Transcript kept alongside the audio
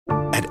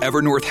At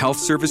Evernorth Health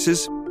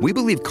Services, we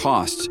believe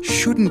costs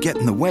shouldn't get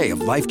in the way of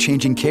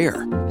life-changing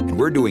care, and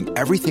we're doing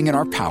everything in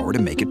our power to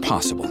make it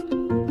possible.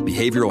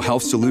 Behavioral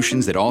health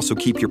solutions that also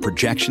keep your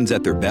projections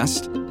at their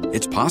best?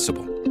 It's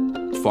possible.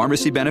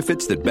 Pharmacy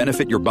benefits that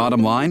benefit your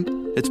bottom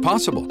line? It's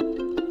possible.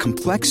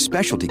 Complex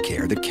specialty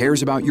care that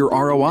cares about your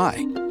ROI?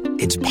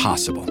 It's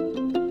possible.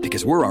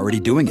 Because we're already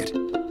doing it.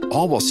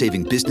 All while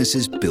saving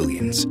businesses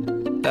billions.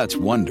 That's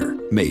Wonder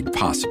made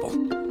possible.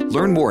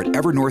 Learn more at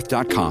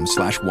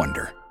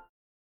evernorth.com/wonder.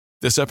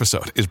 This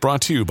episode is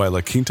brought to you by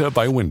La Quinta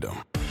by Wyndham.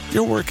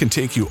 Your work can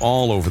take you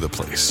all over the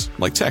place,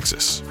 like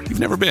Texas. You've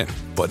never been,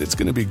 but it's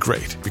going to be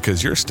great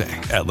because you're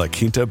staying at La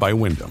Quinta by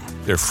Wyndham.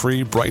 Their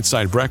free Bright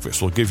Side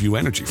breakfast will give you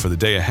energy for the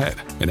day ahead.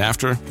 And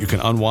after, you can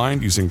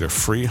unwind using their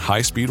free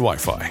high-speed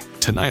Wi-Fi.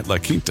 Tonight, La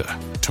Quinta.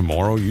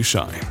 Tomorrow, you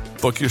shine.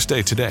 Book your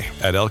stay today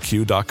at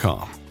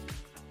lq.com.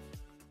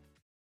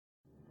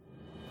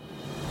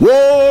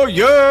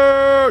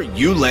 Warrior!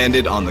 You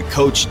landed on the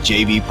Coach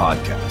JV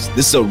podcast.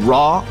 This is a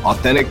raw,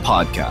 authentic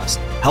podcast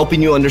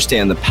helping you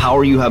understand the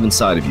power you have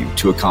inside of you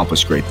to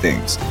accomplish great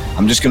things.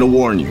 I'm just going to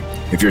warn you,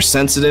 if you're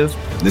sensitive,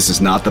 this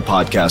is not the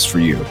podcast for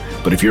you.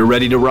 But if you're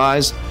ready to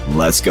rise,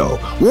 let's go.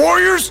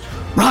 Warriors,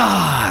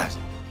 rise!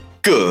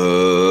 Good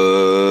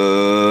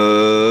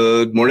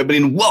morning,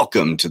 everybody, and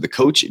welcome to the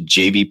Coach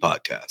JV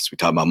podcast. We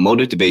talk about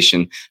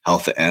motivation,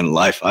 health, and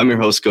life. I'm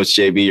your host, Coach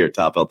JV, your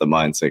top health and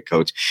mindset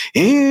coach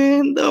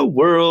in the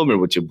world.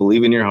 Remember, what you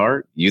believe in your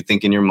heart, you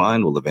think in your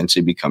mind will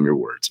eventually become your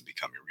words and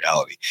become your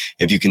reality.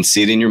 If you can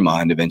see it in your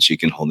mind, eventually you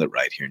can hold it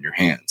right here in your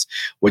hands.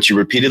 What you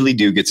repeatedly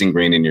do gets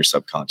ingrained in your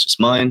subconscious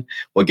mind.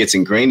 What gets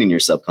ingrained in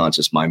your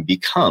subconscious mind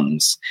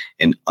becomes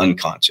an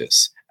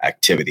unconscious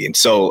activity. And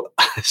so,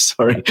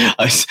 sorry,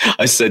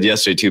 I said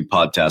yesterday to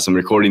podcast, I'm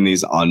recording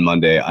these on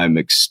Monday. I'm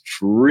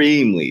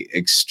extremely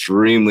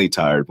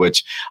tired,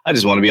 which I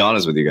just want to be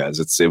honest with you guys.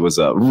 It was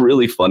a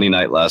really funny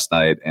night last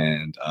night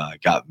and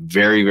got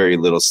very, very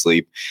little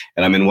sleep.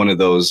 And I'm in one of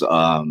those,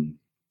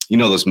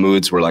 those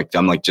moods where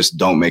I'm like, just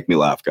don't make me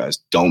laugh, guys.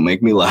 Don't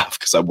make me laugh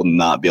because I will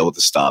not be able to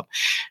stop.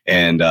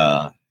 And,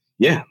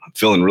 yeah, I'm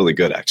feeling really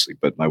good, actually,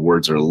 but my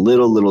words are a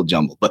little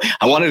jumbled. But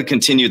I wanted to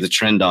continue the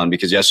trend on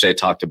because yesterday I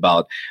talked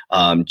about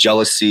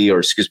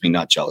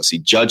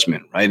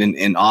judgment, right?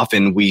 And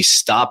often we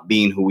stop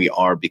being who we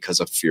are because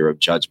of fear of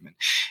judgment.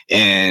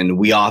 And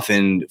we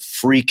often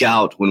freak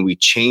out when we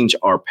change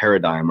our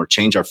paradigm or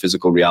change our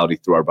physical reality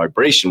through our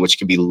vibration, which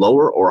can be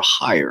lower or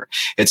higher.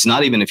 It's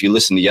not even, if you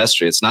listen to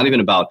yesterday, it's not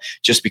even about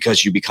just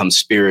because you become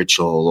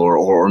spiritual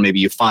or maybe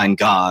you find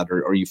God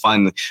or you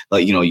find,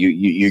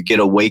 you get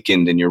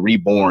awakened and you're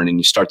reborn and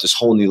you start this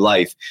whole new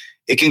life.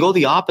 It can go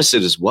the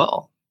opposite as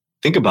well.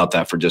 Think about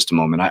that for just a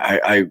moment.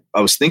 I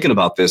was thinking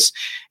about this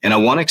and I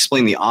want to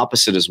explain the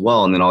opposite as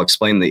well. And then I'll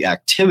explain the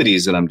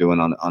activities that I'm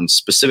doing on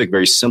specific,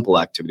 very simple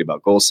activity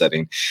about goal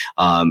setting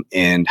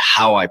and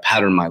how I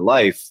pattern my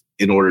life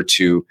in order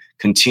to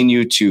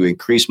continue to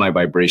increase my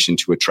vibration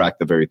to attract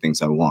the very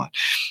things I want.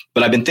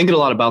 But I've been thinking a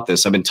lot about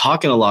this. I've been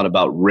talking a lot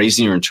about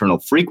raising your internal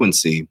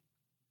frequency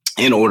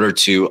in order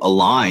to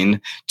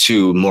align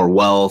to more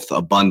wealth,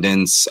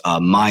 abundance,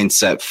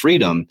 mindset,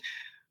 freedom.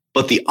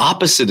 But the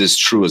opposite is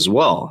true as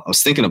well. I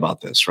was thinking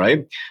about this,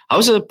 right? I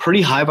was a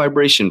pretty high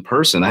vibration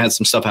person. I had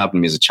some stuff happen to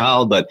me as a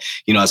child, but,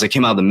 as I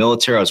came out of the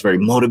military, I was very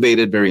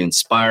motivated, very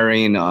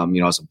inspiring. I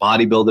was a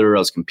bodybuilder. I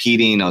was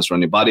competing. I was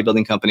running a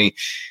bodybuilding company.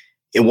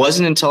 It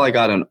wasn't until I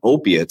got on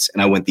opiates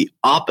and I went the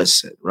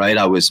opposite, right?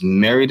 I was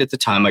married at the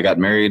time. I got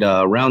married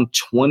around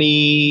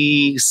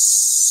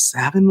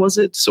 27, was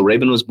it? So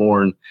Raven's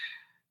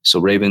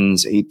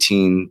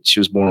 18. She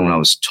was born when I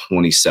was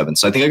 27.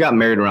 So I think I got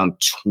married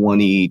around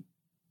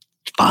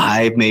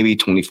 25, maybe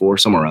 24,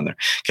 somewhere around there.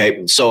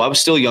 Okay. So I was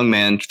still a young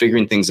man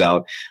figuring things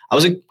out. I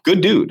was a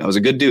good dude. I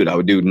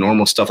would do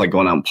normal stuff like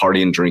going out and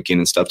partying, drinking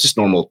and stuff, just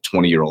normal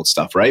 20-year-old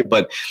stuff, right?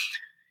 But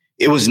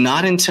it was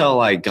not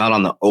until I got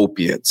on the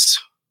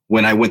opiates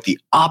when I went the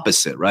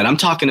opposite, right? I'm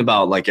talking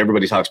about like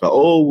everybody talks about,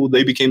 oh,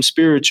 they became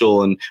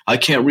spiritual and I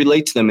can't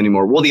relate to them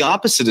anymore. Well, the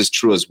opposite is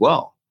true as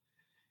well.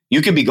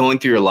 You could be going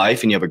through your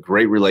life and you have a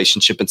great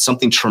relationship and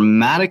something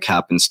traumatic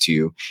happens to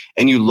you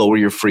and you lower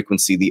your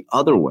frequency the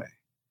other way.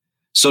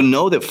 So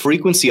know that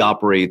frequency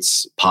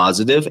operates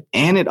positive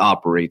and it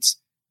operates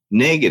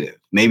negative.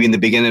 Maybe in the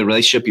beginning of the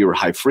relationship, you were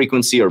high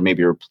frequency or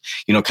maybe you're,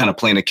 kind of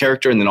playing a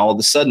character and then all of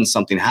a sudden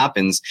something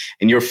happens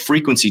and your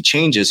frequency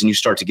changes and you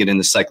start to get in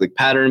the cyclic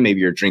pattern.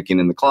 Maybe you're drinking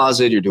in the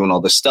closet, you're doing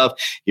all this stuff.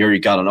 You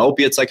got on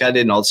opiates like I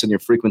did and all of a sudden your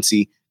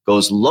frequency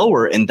goes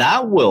lower and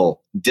that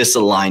will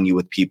disalign you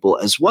with people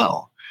as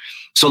well.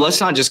 So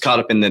let's not just caught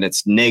up in that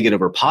it's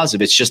negative or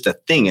positive. It's just a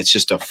thing. It's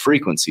just a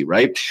frequency,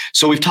 right?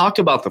 So we've talked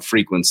about the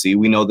frequency.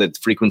 We know that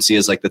frequency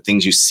is like the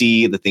things you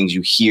see, the things you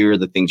hear,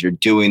 the things you're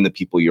doing, the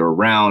people you're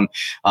around,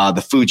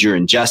 the food you're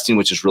ingesting,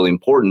 which is really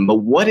important. But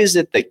what is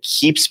it that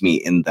keeps me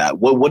in that?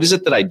 What is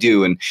it that I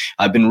do? And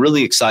I've been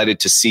really excited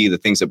to see the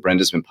things that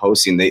Brenda's been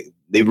posting.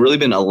 They've really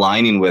been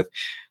aligning with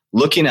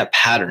looking at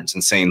patterns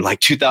and saying,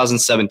 like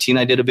 2017,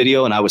 I did a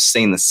video and I was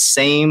saying the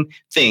same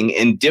thing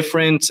in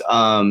different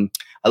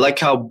I like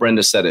how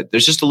Brenda said it.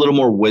 There's just a little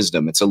more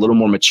wisdom. It's a little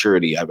more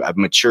maturity. I've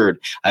matured.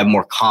 I have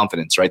more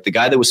confidence, right? The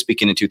guy that was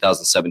speaking in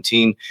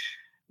 2017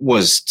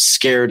 was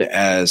scared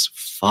as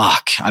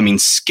fuck. I mean,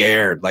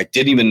 scared, like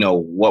didn't even know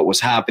what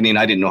was happening.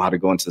 I didn't know how to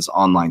go into this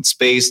online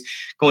space.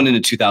 Going into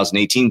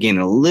 2018,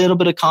 gaining a little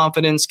bit of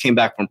confidence, came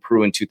back from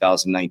Peru in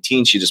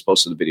 2019. She just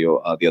posted a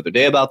video the other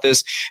day about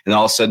this. And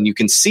all of a sudden you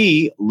can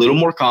see a little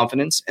more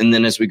confidence. And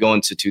then as we go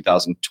into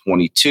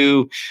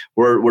 2022,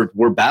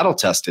 we're battle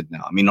tested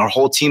now. I mean, our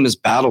whole team is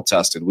battle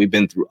tested. We've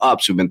been through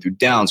ups, we've been through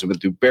downs, we've been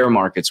through bear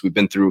markets, we've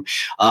been through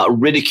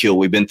ridicule,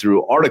 we've been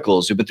through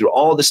articles, we've been through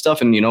all this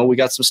stuff. And, we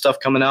got some stuff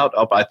coming out.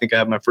 I think I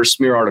have my first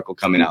smear article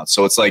coming out.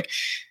 So it's like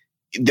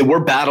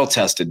we're battle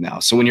tested now.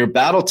 So when you're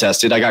battle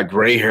tested, I got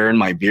gray hair in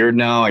my beard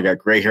now. I got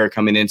gray hair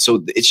coming in.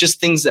 So it's just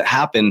things that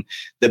happen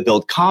that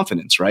build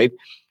confidence, right?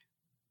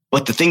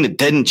 But the thing that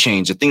didn't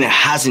change, the thing that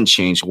hasn't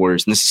changed,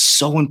 Warriors, and this is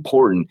so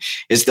important,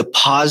 is the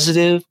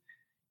positive,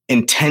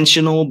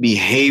 intentional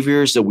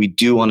behaviors that we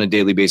do on a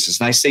daily basis.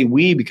 And I say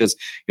we because,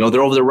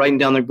 they're over there writing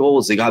down their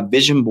goals. They got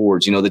vision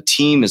boards. The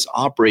team is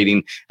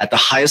operating at the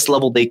highest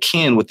level they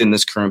can within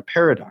this current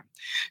paradigm.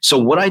 So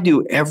what I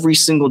do every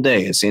single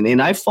day is,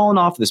 and I've fallen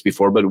off this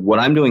before, but what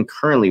I'm doing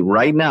currently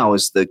right now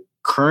is the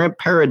current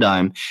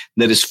paradigm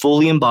that is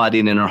fully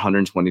embodied in our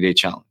 120-day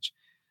challenge.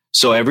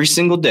 So every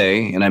single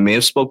day, and I may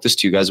have spoke this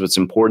to you guys, but it's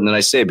important that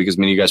I say it because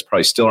many of you guys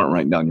probably still aren't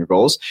writing down your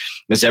goals,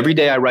 is every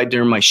day I write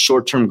down my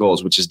short-term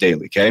goals, which is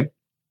daily, okay?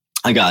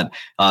 I got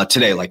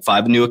today like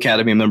 5 new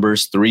Academy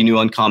members, 3 new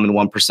Uncommon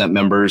 1%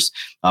 members,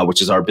 which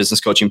is our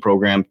business coaching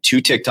program, 2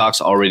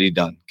 TikToks already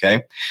done,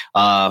 okay?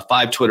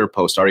 5 Twitter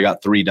posts, already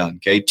got 3 done,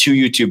 okay? 2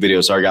 YouTube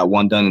videos, already got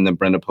 1 done, and then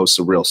Brenda posts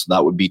a reel, so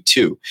that would be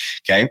 2,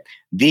 okay?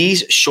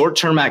 These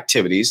short-term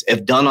activities,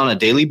 if done on a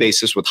daily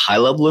basis with high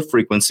level of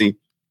frequency,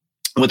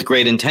 with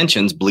great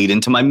intentions, bleed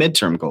into my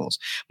midterm goals.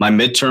 My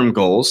midterm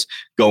goals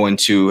go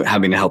into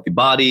having a healthy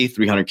body,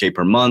 $300K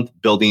per month,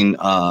 building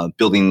I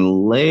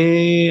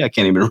can't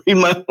even read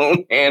my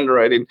own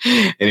handwriting.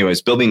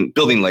 Anyways, building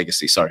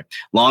legacy. Sorry.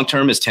 Long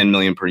term is 10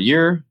 million per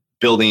year.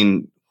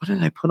 Building, what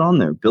did I put on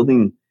there?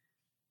 Building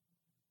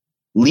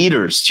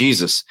leaders,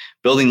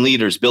 building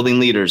leaders,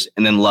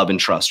 and then love and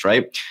trust,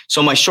 right?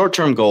 So my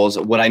short-term goals,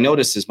 what I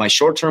notice is my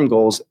short-term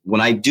goals, when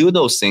I do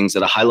those things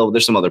at a high level,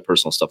 there's some other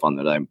personal stuff on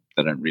there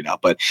that I read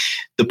out, but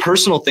the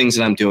personal things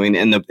that I'm doing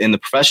and the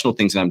professional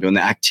things that I'm doing,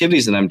 the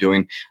activities that I'm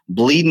doing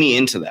bleed me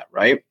into that,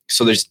 right?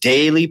 So there's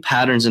daily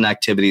patterns and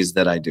activities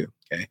that I do.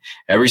 Okay.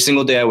 Every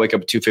single day I wake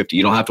up at 2:50.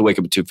 You don't have to wake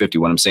up at 2:50.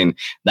 What I'm saying,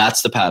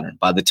 that's the pattern.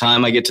 By the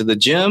time I get to the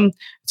gym,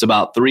 it's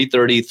about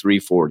 3:30,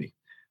 3:40.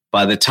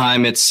 By the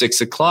time it's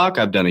 6 o'clock,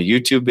 I've done a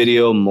YouTube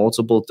video,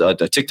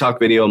 a TikTok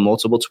video,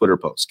 multiple Twitter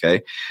posts.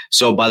 Okay.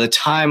 So by the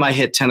time I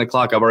hit 10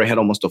 o'clock, I've already had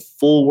almost a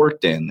full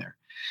work day in there.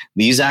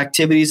 These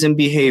activities and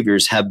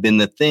behaviors have been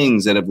the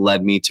things that have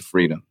led me to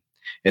freedom.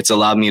 It's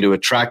allowed me to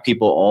attract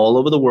people all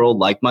over the world,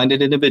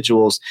 like-minded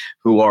individuals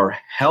who are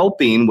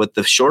helping with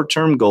the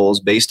short-term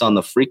goals based on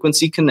the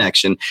frequency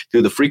connection.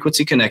 Through the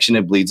frequency connection,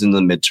 it bleeds into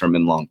the midterm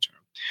and long-term.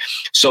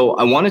 So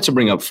I wanted to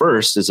bring up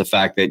first is the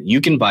fact that you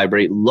can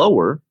vibrate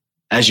lower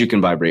as you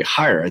can vibrate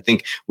higher. I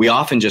think we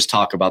often just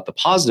talk about the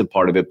positive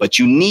part of it, but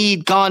you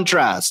need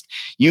contrast.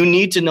 You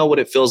need to know what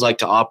it feels like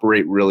to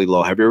operate really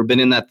low. Have you ever been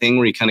in that thing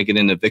where you kind of get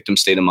in a victim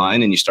state of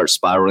mind and you start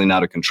spiraling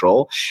out of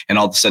control and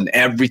all of a sudden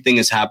everything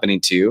is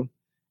happening to you?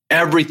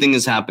 Everything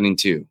is happening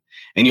to you.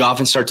 And you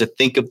often start to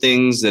think of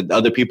things that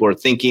other people are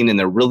thinking and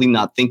they're really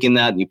not thinking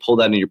that. And you pull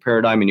that into your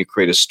paradigm and you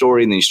create a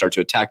story and then you start to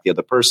attack the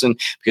other person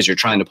because you're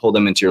trying to pull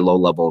them into your low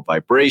level of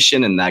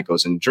vibration. And that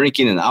goes into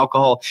drinking and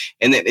alcohol.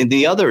 And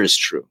the other is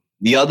true.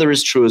 The other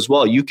is true as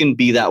well. You can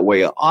be that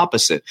way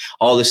opposite.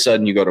 All of a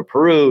sudden you go to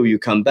Peru, you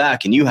come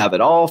back and you have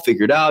it all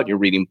figured out. You're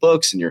reading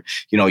books and you're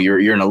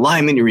in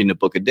alignment. You're reading a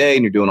book a day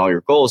and you're doing all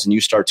your goals and you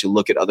start to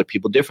look at other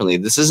people differently.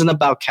 This isn't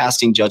about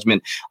casting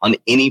judgment on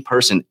any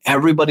person.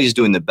 Everybody's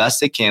doing the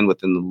best they can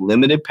within the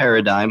limited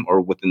paradigm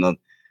or within the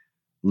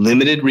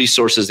limited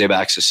resources they have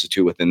access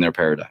to within their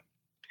paradigm.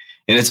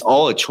 And it's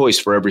all a choice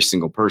for every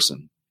single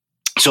person.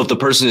 So if the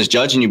person is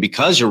judging you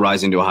because you're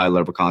rising to a high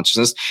level of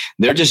consciousness,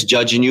 they're just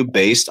judging you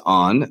based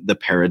on the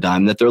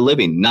paradigm that they're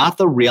living, not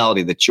the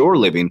reality that you're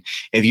living.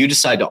 If you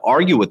decide to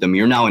argue with them,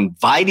 you're now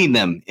inviting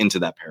them into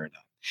that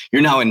paradigm.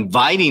 You're now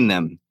inviting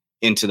them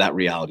into that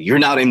reality. You're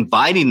now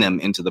inviting them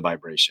into the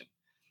vibration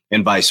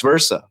and vice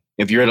versa.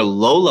 If you're at a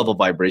low level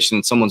vibration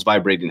and someone's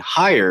vibrating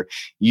higher,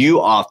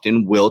 you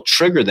often will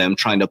trigger them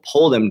trying to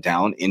pull them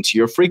down into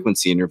your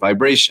frequency and your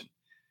vibration.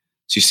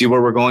 So you see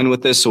where we're going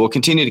with this? So we'll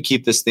continue to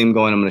keep this theme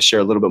going. I'm going to share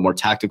a little bit more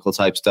tactical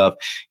type stuff,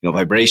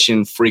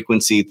 vibration,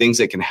 frequency, things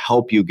that can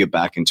help you get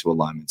back into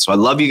alignment. So I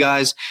love you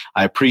guys.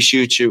 I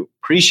appreciate you.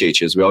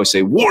 As we always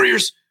say,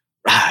 Warriors,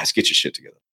 rise, get your shit together.